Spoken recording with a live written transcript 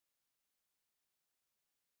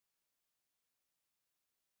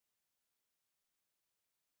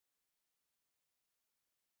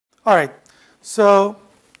All right, so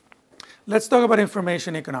let's talk about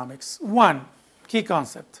information economics. One key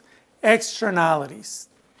concept, externalities.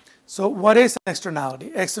 So what is an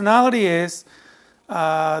externality? Externality is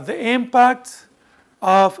the impact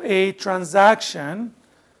of a transaction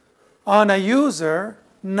on a user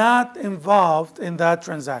not involved in that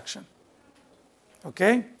transaction.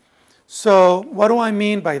 Okay? So what do I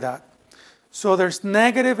mean by that? So there's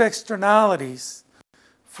negative externalities.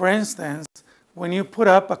 For instance, when you put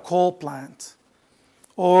up a coal plant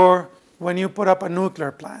or when you put up a nuclear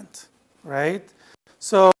plant, right?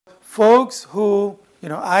 So folks who,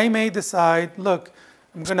 I may decide, look,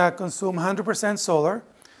 I'm going to consume 100% solar,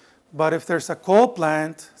 but if there's a coal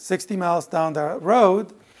plant 60 miles down the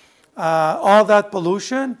road, all that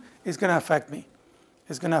pollution is going to affect me.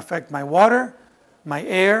 It's going to affect my water, my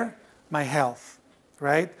air, my health,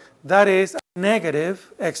 right? That is a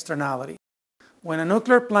negative externality. When a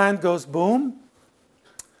nuclear plant goes boom,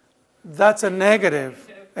 that's a negative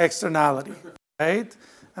externality, right?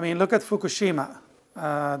 I mean, look at Fukushima,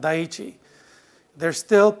 Daiichi. They're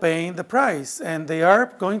still paying the price, and they are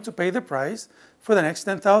going to pay the price for the next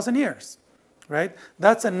 10,000 years, right?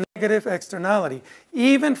 That's a negative externality,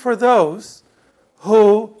 even for those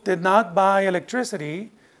who did not buy electricity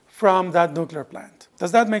from that nuclear plant.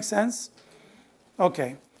 Does that make sense?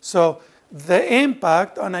 Okay, so the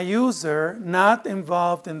impact on a user not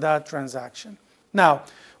involved in that transaction. Now,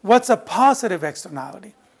 what's a positive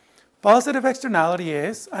externality? Positive externality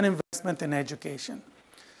is an investment in education.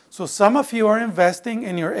 So some of you are investing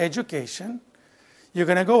in your education. You're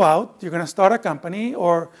going to go out, you're going to start a company,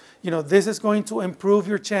 or this is going to improve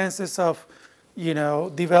your chances of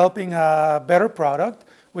developing a better product,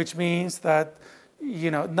 which means that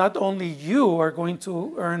not only you are going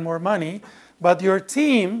to earn more money, but your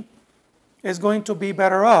team is going to be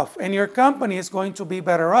better off, and your company is going to be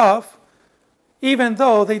better off even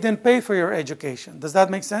though they didn't pay for your education. Does that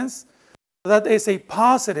make sense? That is a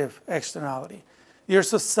positive externality. Your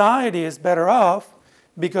society is better off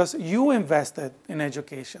because you invested in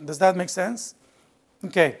education. Does that make sense?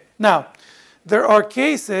 Okay. Now, there are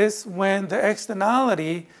cases when the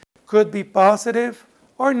externality could be positive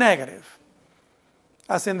or negative,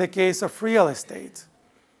 as in the case of real estate.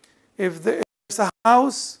 If there's a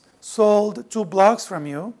house sold 2 blocks from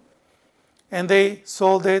you, and they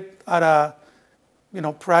sold it at a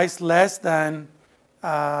price less than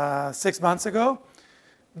 6 months ago,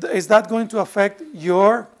 is that going to affect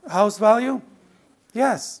your house value?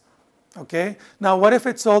 Yes. Okay. Now, what if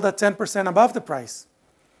it's sold at 10% above the price?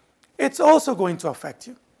 It's also going to affect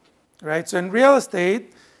you, right? So in real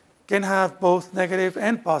estate, can have both negative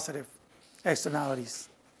and positive externalities.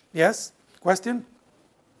 Yes? Question?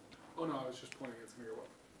 Oh, no, I was just pointing at some of your work.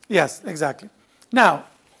 Yes, exactly. Now,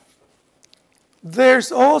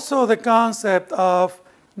 there's also the concept of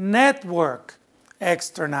network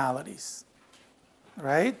externalities,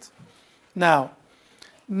 right? Now,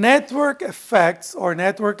 network effects or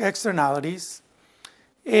network externalities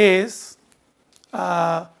is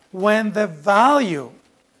when the value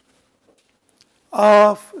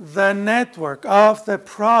of the network, of the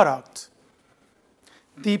product,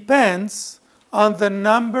 depends on the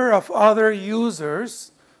number of other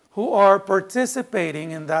users who are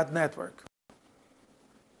participating in that network.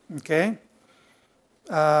 Okay?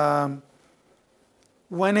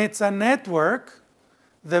 When it's a network,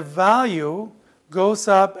 the value goes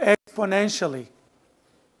up exponentially.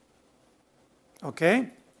 Okay?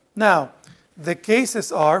 Now, the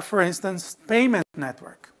cases are, for instance, payment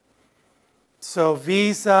network. So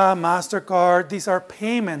Visa, MasterCard, these are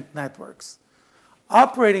payment networks.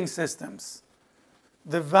 Operating systems.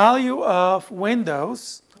 The value of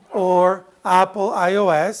Windows or Apple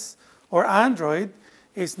iOS or Android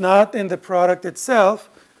is not in the product itself,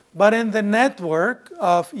 but in the network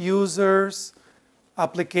of users,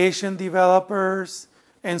 application developers,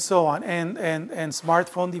 and so on, and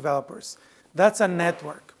smartphone developers. That's a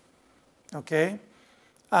network, okay?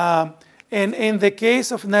 And in the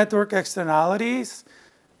case of network externalities,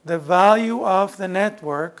 the value of the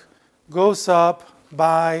network goes up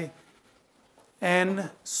by n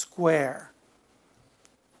squared.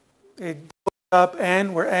 It goes up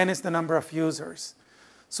n, where n is the number of users.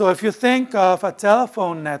 So if you think of a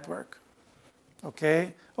telephone network,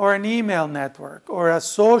 okay, or an email network, or a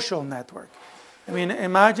social network, I mean,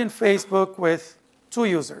 imagine Facebook with 2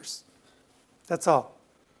 users. That's all.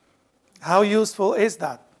 How useful is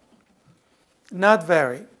that? Not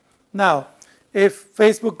very. Now, if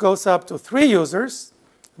Facebook goes up to 3 users,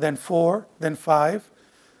 then 4, then 5,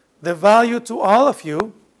 the value to all of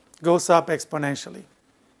you goes up exponentially.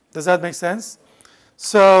 Does that make sense?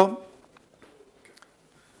 So,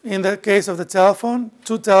 In the case of the telephone,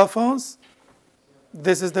 2 telephones,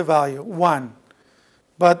 this is the value, 1.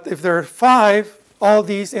 But if there are 5, all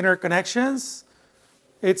these interconnections,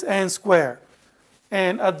 it's n squared.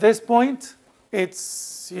 And at this point,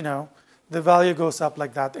 it's, the value goes up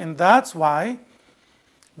like that. And that's why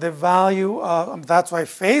the value of, that's why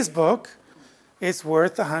Facebook is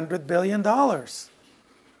worth $100 billion.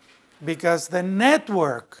 Because the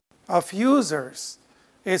network of users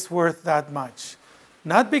is worth that much.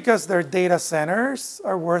 Not because their data centers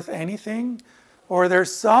are worth anything or their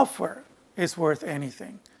software is worth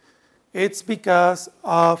anything. It's because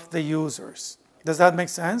of the users. Does that make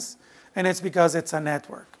sense? And it's because it's a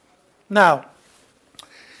network. Now,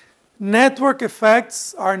 network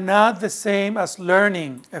effects are not the same as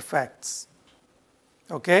learning effects.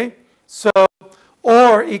 Okay? So,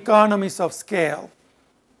 or economies of scale.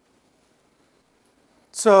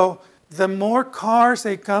 So, the more cars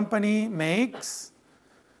a company makes,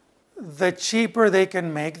 the cheaper they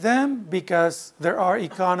can make them because there are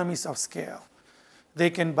economies of scale. They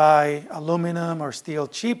can buy aluminum or steel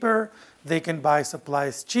cheaper, they can buy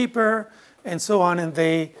supplies cheaper, and so on,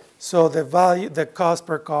 and so the value, the cost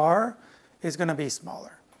per car is going to be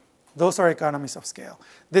smaller. Those are economies of scale.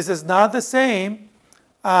 This is not the same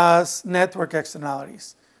as network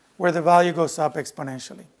externalities, where the value goes up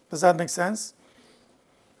exponentially. Does that make sense?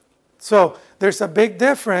 So there's a big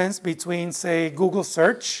difference between, say, Google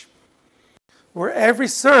search, where every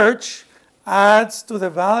search adds to the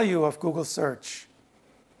value of Google search,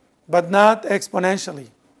 but not exponentially.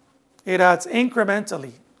 It adds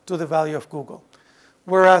incrementally to the value of Google.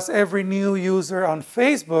 Whereas every new user on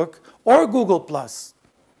Facebook or Google Plus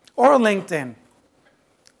or LinkedIn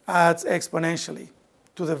adds exponentially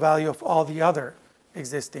to the value of all the other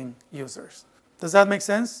existing users. Does that make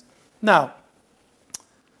sense? Now,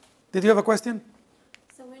 did you have a question?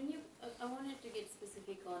 So when you, I wanted to get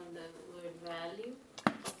specific on the word value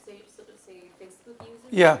of say Facebook users.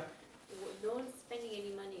 Yeah. No one's spending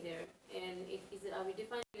any money there, and are we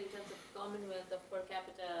defining it in terms of Commonwealth of per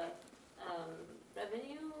capita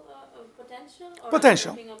revenue potential? Or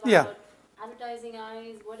potential, yeah. Advertising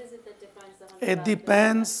eyes, what is it that defines the 100? It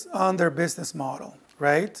depends on their business model,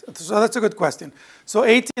 right? So that's a good question. So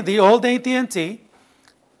the old AT&T,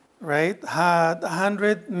 right, had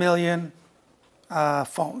 100 million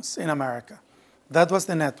phones in America. That was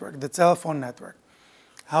the network, the telephone network.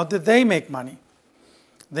 How did they make money?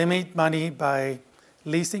 They made money by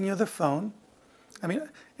leasing you the phone. I mean,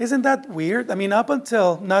 isn't that weird? I mean, up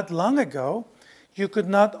until not long ago, you could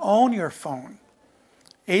not own your phone.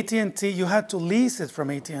 AT&T, you had to lease it from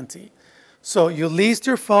AT&T. So you leased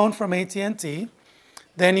your phone from AT&T,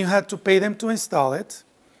 then you had to pay them to install it,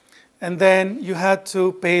 and then you had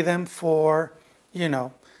to pay them for,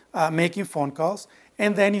 making phone calls,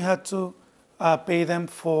 and then you had to pay them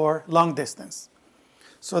for long distance.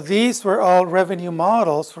 So these were all revenue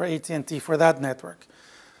models for AT&T for that network.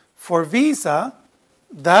 For Visa,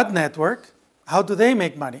 that network, how do they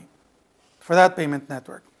make money for that payment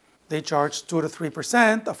network? They charge 2 to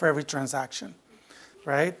 3% of every transaction,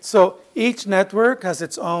 right? So each network has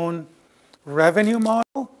its own revenue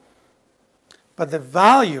model, but the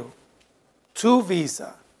value to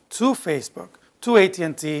Visa, to Facebook, to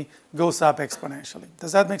AT&T goes up exponentially.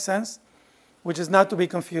 Does that make sense? Which is not to be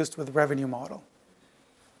confused with revenue model.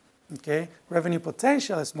 Okay? Revenue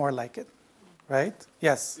potential is more like it, right?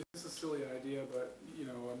 Yes? It's a silly idea, but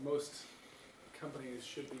most companies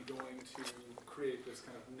should be going to create this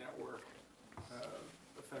kind of network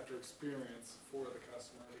effect or experience for the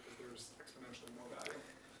customer because there's exponentially more value.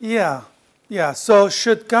 Yeah. So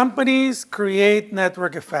should companies create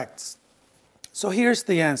network effects? So here's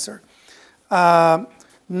the answer.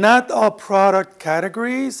 Not all product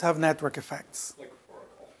categories have network effects. Like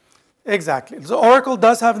Oracle. Exactly. So Oracle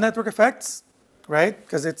does have network effects, right?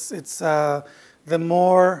 Because it's the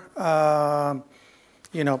more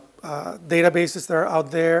databases that are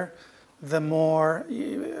out there, the more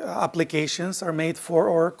applications are made for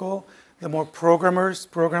Oracle, the more programmers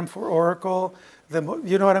program for Oracle, the more,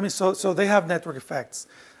 you know what I mean? So they have network effects.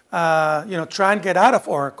 Try and get out of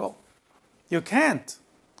Oracle. You can't.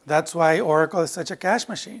 That's why Oracle is such a cash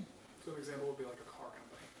machine. So an example would be like a car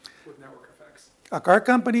company with network effects. A car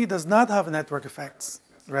company does not have network effects,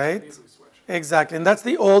 right? Easily switch. Exactly, and that's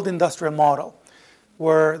the old industrial model,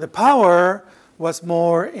 where the power was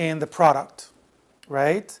more in the product,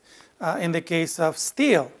 right? In the case of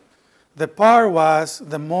steel, the power was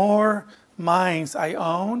the more mines I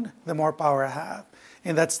own, the more power I have.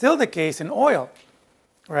 And that's still the case in oil,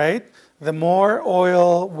 right? The more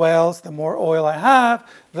oil wells, the more oil I have,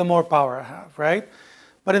 the more power I have, right?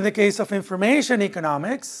 But in the case of information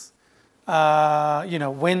economics,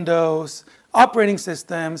 Windows, operating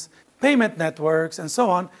systems, payment networks, and so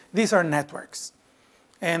on. These are networks.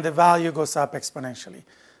 And the value goes up exponentially.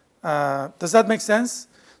 Does that make sense?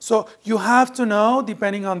 So you have to know,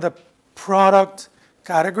 depending on the product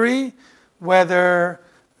category, whether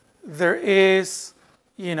there is,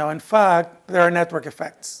 in fact, there are network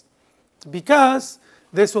effects. Because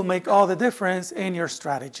this will make all the difference in your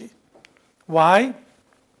strategy. Why?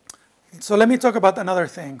 So let me talk about another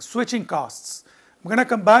thing, switching costs. I'm going to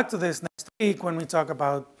come back to this next week when we talk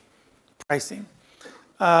about pricing.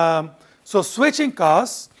 So switching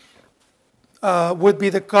costs would be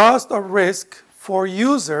the cost or risk for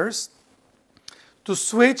users to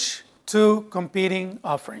switch to competing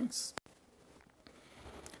offerings.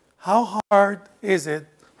 How hard is it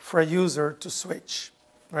for a user to switch,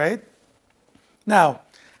 right? Now,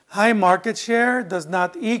 high market share does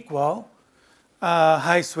not equal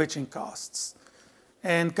high switching costs.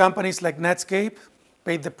 And companies like Netscape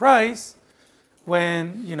paid the price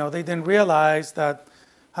when they didn't realize that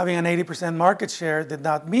having an 80% market share did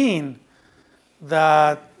not mean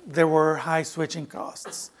that there were high switching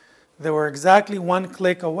costs. They were exactly one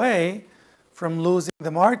click away from losing the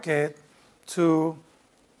market to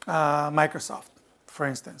Microsoft, for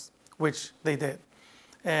instance, which they did.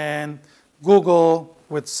 And Google,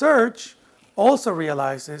 with search, also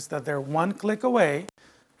realizes that they're one click away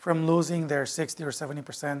from losing their 60 or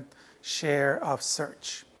 70% share of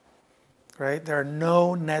search, right? There are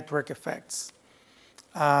no network effects.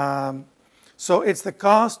 So it's the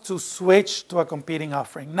cost to switch to a competing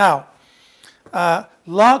offering. Now,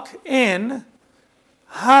 lock-in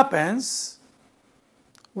happens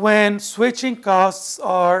when switching costs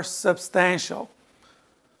are substantial.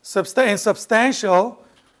 And substantial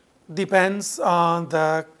depends on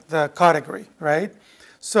the category, right?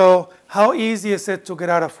 So how easy is it to get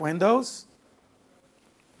out of Windows?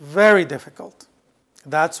 Very difficult.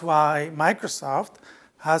 That's why Microsoft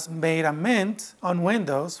has made a mint on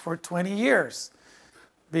Windows for 20 years,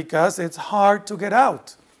 because it's hard to get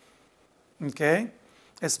out, okay?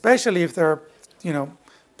 Especially if there are,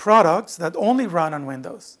 products that only run on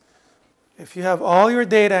Windows. If you have all your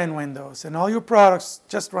data in Windows and all your products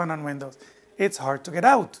just run on Windows, it's hard to get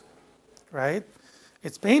out, right?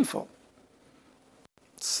 It's painful.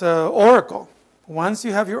 So Oracle, once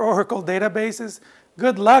you have your Oracle databases,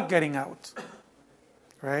 good luck getting out,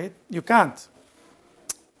 right? You can't.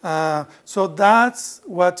 So that's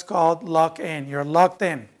what's called lock-in. You're locked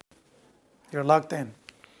in. You're locked in.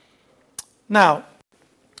 Now,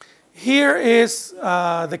 here is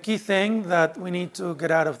the key thing that we need to get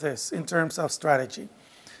out of this in terms of strategy.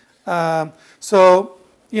 So,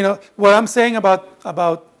 what I'm saying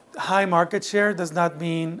about high market share does not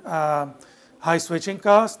mean high switching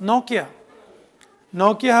costs. Nokia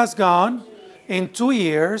has gone in 2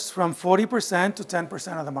 years from 40% to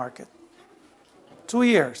 10% of the market. 2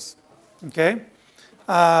 years, okay,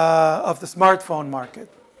 of the smartphone market,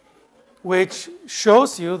 which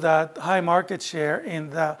shows you that high market share in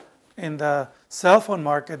the cell phone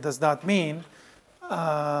market does not mean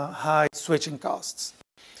high switching costs.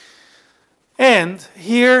 And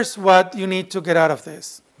here's what you need to get out of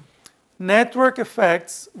this. Network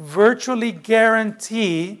effects virtually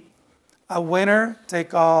guarantee a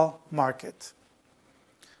winner-take-all market.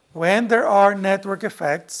 When there are network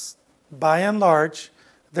effects, by and large,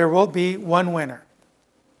 there will be one winner,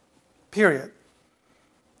 period.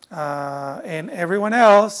 And everyone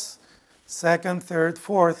else, second, third,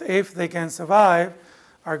 fourth, if they can survive,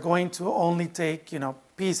 are going to only take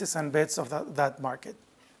pieces and bits of that market.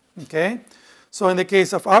 Okay? So in the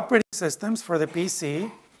case of operating systems for the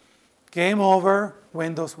PC, game over,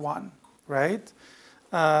 Windows won, right?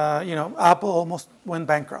 Apple almost went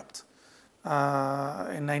bankrupt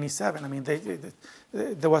in '97. I mean,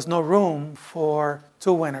 there was no room for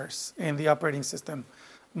two winners in the operating system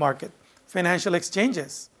market. Financial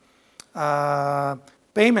exchanges,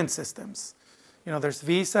 payment systems. There's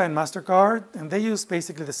Visa and MasterCard, and they use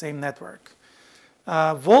basically the same network.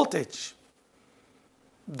 Voltage.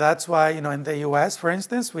 That's why, in the US, for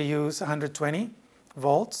instance, we use 120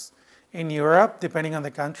 volts. In Europe, depending on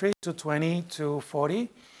the country, 220 to 40.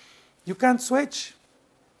 You can't switch.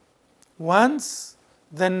 Once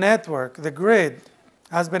the network, the grid,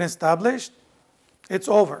 has been established, it's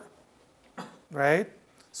over, right?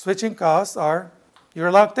 Switching costs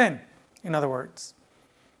you're locked in other words,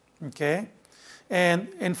 okay? And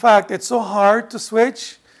in fact, it's so hard to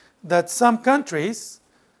switch that some countries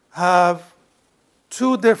have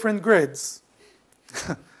 2 different grids.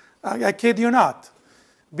 I kid you not,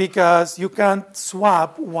 because you can't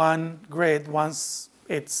swap one grid once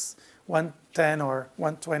it's 110 or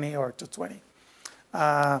 120 or 220.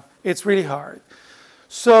 It's really hard.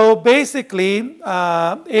 So basically,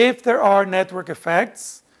 if there are network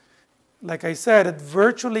effects, like I said, it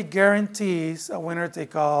virtually guarantees a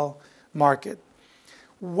winner-take-all market.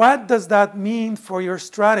 What does that mean for your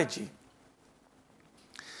strategy?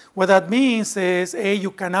 What that means is, A,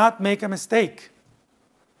 you cannot make a mistake.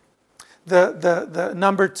 The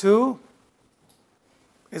number two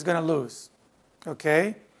is going to lose,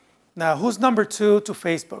 okay? Now, who's number two to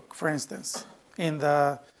Facebook, for instance, in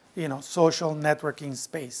the social networking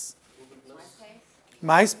space?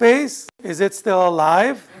 MySpace? Is it still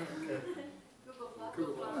alive?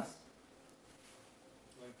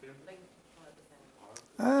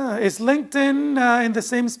 Is LinkedIn in the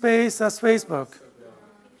same space as Facebook?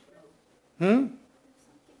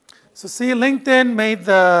 So see, LinkedIn made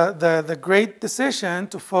the great decision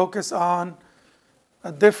to focus on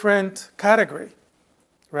a different category,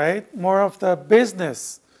 right? More of the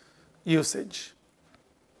business usage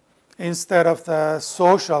instead of the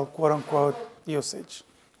social, quote unquote, usage,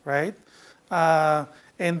 right?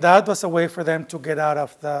 And that was a way for them to get out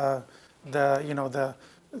of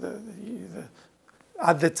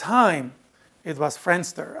at the time, it was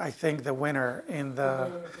Friendster, I think, the winner in the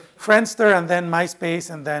Friendster, and then MySpace,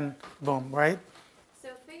 and then boom, right? So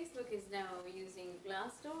Facebook is now using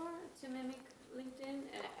Glassdoor to mimic LinkedIn.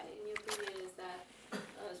 In your opinion, is that a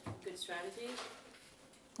good strategy?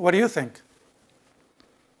 What do you think?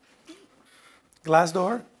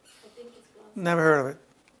 Glassdoor? I think it's Glassdoor. Never heard of it.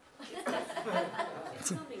 It's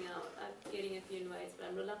coming out. I'm getting a few invites, but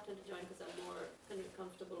I'm reluctant to join because I'm more kind of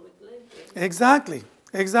comfortable with LinkedIn.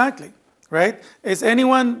 Exactly, right? Is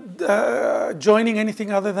anyone joining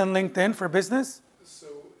anything other than LinkedIn for business? So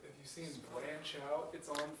have you seen Branch Out? It's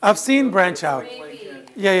on. I've seen Branch Out. Maybe.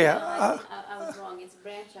 Yeah. No, I was wrong. It's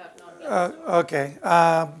Branch Out, not Glassdoor. Okay.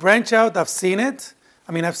 Branch Out, I've seen it.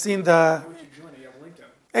 I mean, I've seen the... How would you join? You have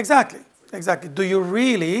LinkedIn. Exactly. Do you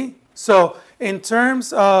really? So in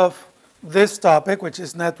terms of this topic, which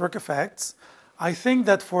is network effects, I think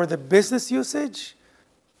that for the business usage,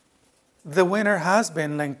 the winner has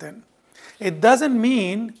been LinkedIn. It doesn't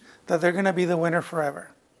mean that they're going to be the winner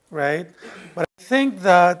forever, right? But I think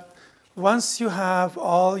that once you have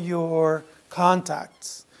all your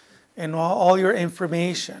contacts and all your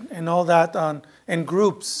information and all that in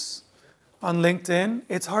groups on LinkedIn,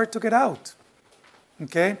 it's hard to get out,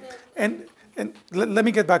 okay? And let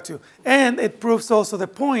me get back to you. And it proves also the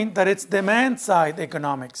point that it's demand-side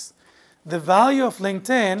economics. The value of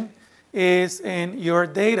LinkedIn is in your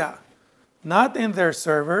data, not in their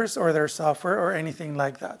servers or their software or anything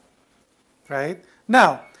like that, right?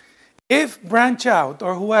 Now, if Branch Out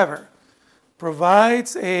or whoever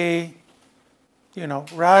provides a,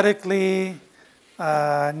 radically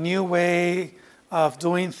new way of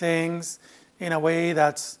doing things in a way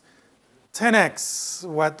that's 10x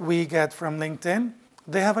what we get from LinkedIn,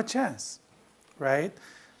 they have a chance, right?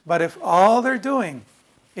 But if all they're doing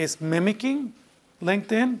is mimicking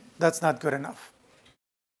LinkedIn, that's not good enough.